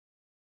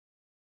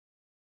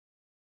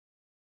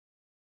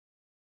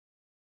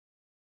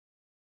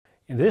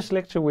In this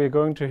lecture we are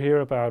going to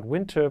hear about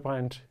wind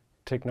turbine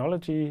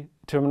technology,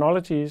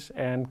 terminologies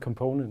and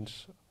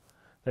components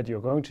that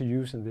you're going to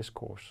use in this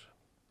course.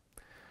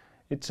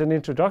 It's an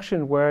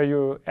introduction where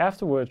you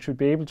afterwards should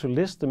be able to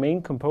list the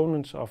main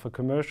components of a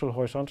commercial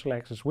horizontal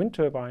axis wind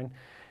turbine,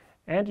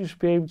 and you should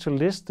be able to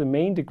list the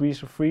main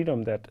degrees of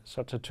freedom that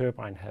such a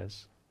turbine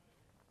has.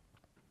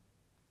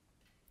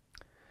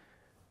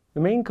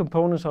 The main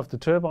components of the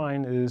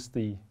turbine is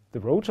the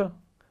rotor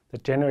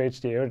that generates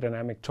the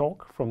aerodynamic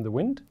torque from the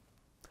wind.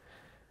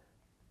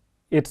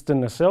 It's the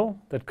nacelle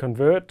that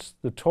converts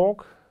the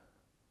torque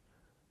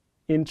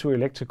into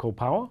electrical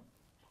power,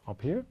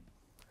 up here.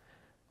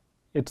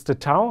 It's the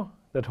tower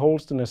that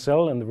holds the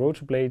nacelle and the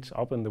rotor blades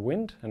up in the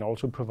wind and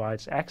also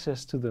provides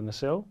access to the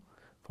nacelle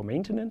for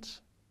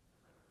maintenance.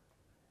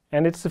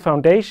 And it's the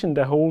foundation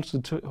that holds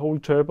the whole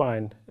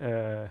turbine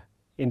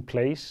in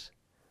place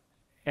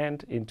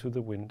and into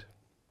the wind.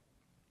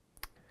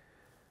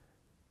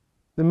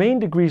 The main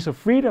degrees of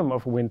freedom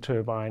of a wind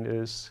turbine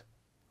is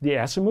the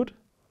azimuth,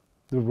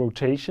 the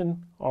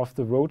rotation of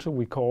the rotor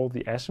we call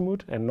the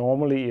azimuth, and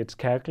normally it's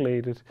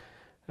calculated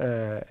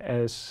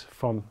as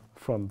from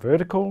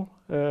vertical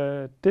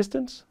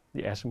distance,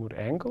 the azimuth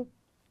angle.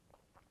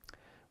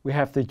 We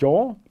have the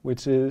yaw,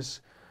 which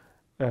is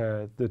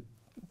the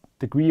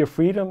degree of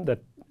freedom that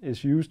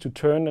is used to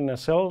turn the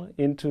nacelle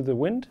into the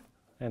wind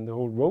and the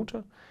whole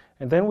rotor.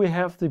 And then we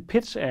have the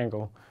pitch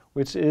angle,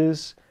 which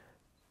is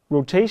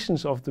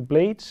rotations of the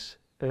blades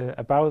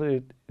about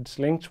its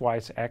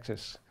lengthwise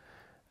axis,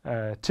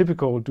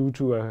 typical due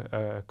to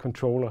a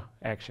controller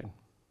action.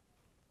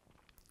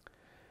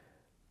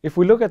 If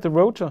we look at the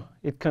rotor,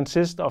 it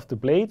consists of the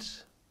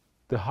blades,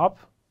 the hub,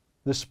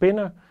 the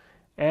spinner,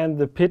 and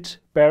the pitch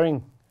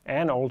bearing,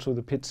 and also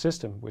the pitch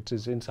system, which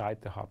is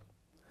inside the hub.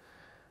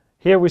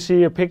 Here we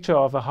see a picture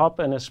of a hub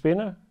and a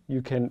spinner.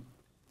 You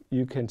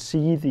can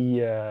see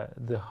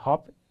the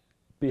hub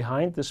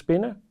behind the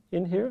spinner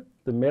in here,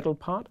 the metal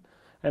part,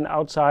 and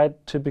outside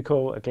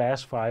typical a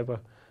glass fiber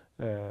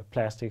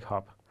plastic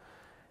hub.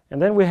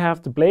 And then we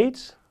have the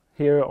blades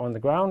here on the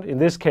ground. In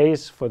this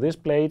case, for this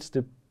blades,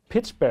 the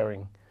pitch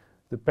bearing,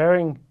 the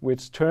bearing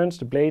which turns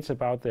the blades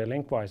about their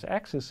lengthwise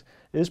axis,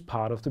 is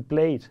part of the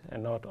blade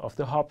and not of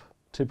the hub.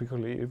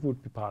 Typically it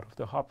would be part of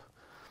the hub.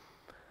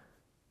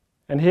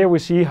 And here we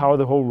see how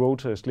the whole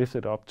rotor is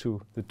lifted up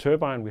to the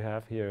turbine we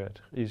have here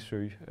at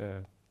Risø,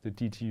 the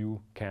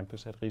DTU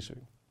campus at Risø.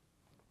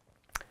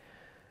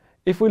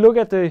 If we look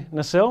at the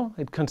nacelle,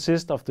 it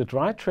consists of the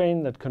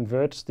drivetrain that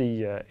converts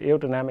the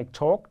aerodynamic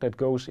torque that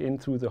goes in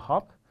through the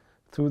hub,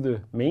 through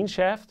the main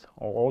shaft,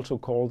 or also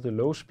called the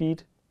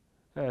low-speed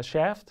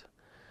shaft.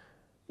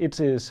 It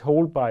is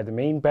held by the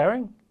main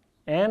bearing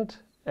and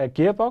a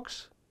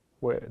gearbox,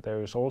 where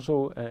there is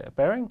also a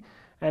bearing,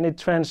 and it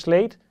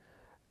translates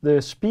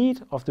the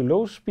speed of the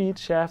low-speed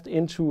shaft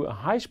into a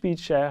high-speed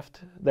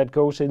shaft that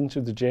goes into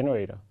the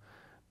generator.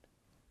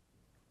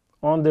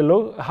 On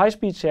the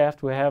high-speed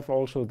shaft we have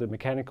also the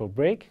mechanical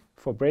brake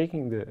for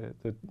braking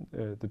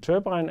the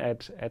turbine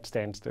at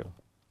standstill.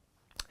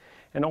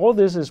 And all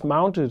this is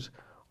mounted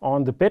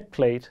on the bed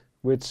plate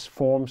which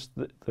forms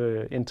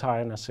the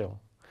entire nacelle.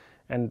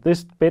 And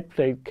this bed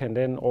plate can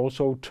then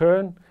also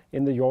turn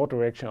in the yaw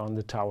direction on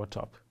the tower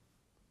top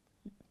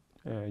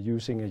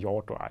using a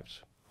yaw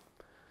drives.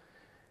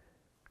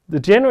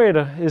 The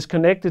generator is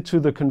connected to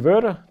the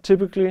converter.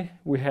 Typically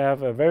we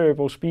have a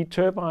variable speed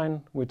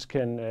turbine which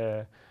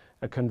can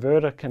a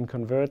converter can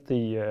convert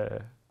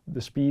the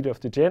speed of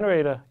the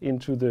generator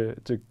into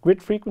the grid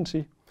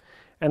frequency,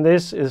 and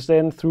this is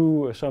then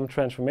through some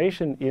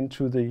transformation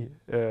into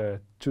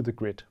to the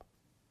grid.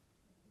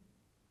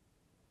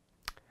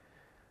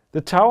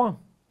 The tower,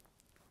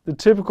 the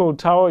typical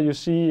tower you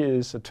see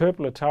is a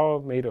tubular tower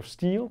made of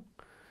steel,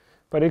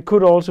 but it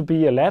could also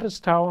be a lattice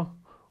tower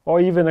or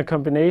even a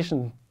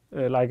combination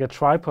like a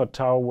tripod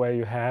tower where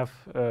you have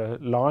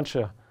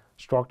larger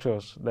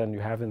structures than you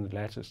have in the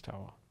lattice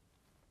tower.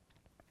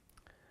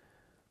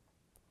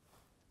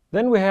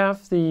 Then we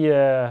have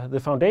the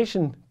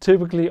foundation.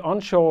 Typically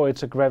onshore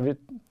it's a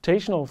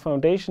gravitational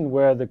foundation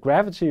where the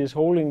gravity is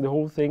holding the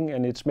whole thing,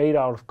 and it's made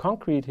out of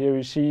concrete. Here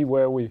you see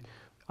where we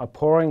are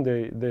pouring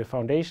the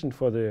foundation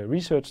for the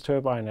research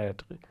turbine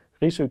at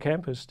Risø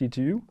campus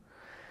DTU.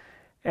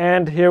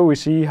 And here we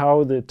see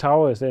how the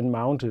tower is then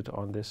mounted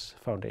on this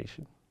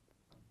foundation.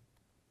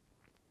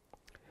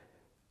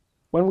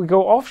 When we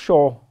go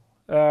offshore,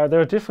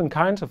 there are different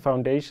kinds of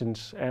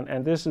foundations,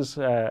 and this is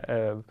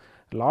a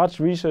large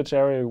research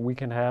area. We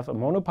can have a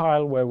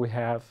monopile where we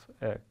have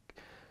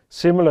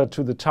similar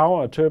to the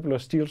tower, a tubular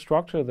steel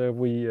structure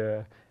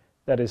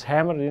that is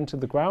hammered into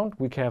the ground.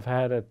 We can have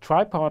had a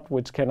tripod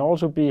which can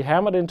also be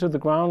hammered into the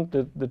ground.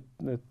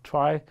 The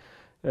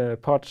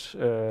tripods,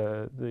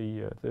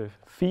 the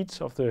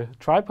feet of the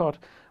tripod,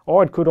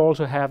 or it could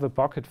also have a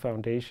bucket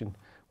foundation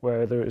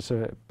where there is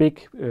a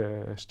big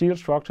steel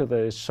structure that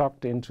is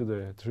sucked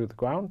into through the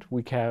ground.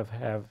 We can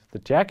have the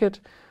jacket,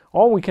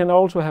 or we can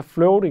also have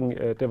floating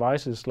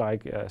devices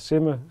like a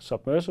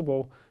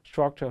semi-submersible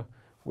structure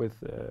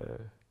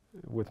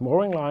with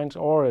mooring lines,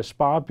 or a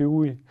spar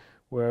buoy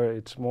where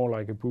it's more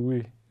like a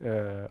buoy,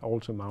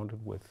 also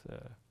mounted with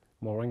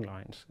mooring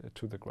lines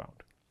to the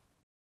ground.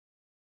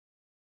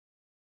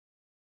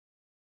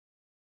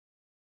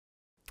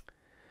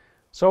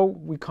 So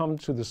we come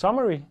to the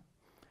summary.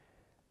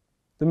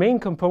 The main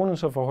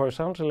components of a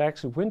horizontal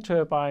axle wind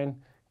turbine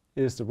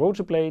is the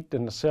rotor blade, the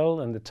nacelle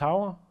and the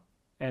tower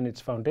and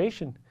its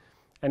foundation.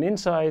 And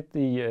inside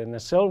the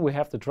nacelle we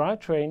have the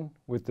drivetrain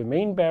with the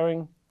main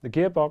bearing, the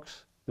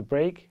gearbox, the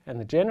brake and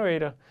the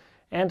generator,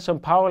 and some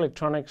power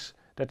electronics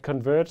that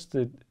converts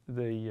the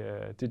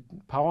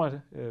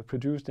power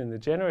produced in the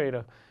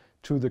generator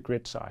to the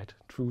grid side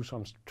through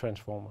some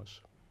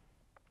transformers.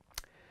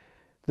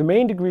 The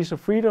main degrees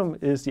of freedom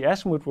is the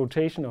azimuth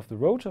rotation of the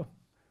rotor,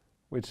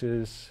 which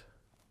is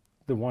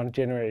the one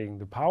generating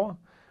the power,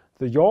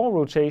 the yaw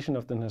rotation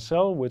of the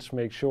nacelle, which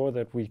makes sure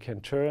that we can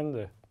turn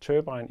the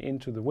turbine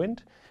into the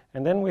wind,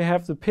 and then we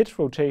have the pitch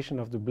rotation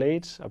of the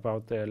blades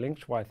about their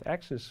lengthwise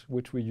axis,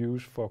 which we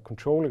use for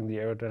controlling the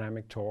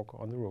aerodynamic torque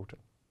on the rotor.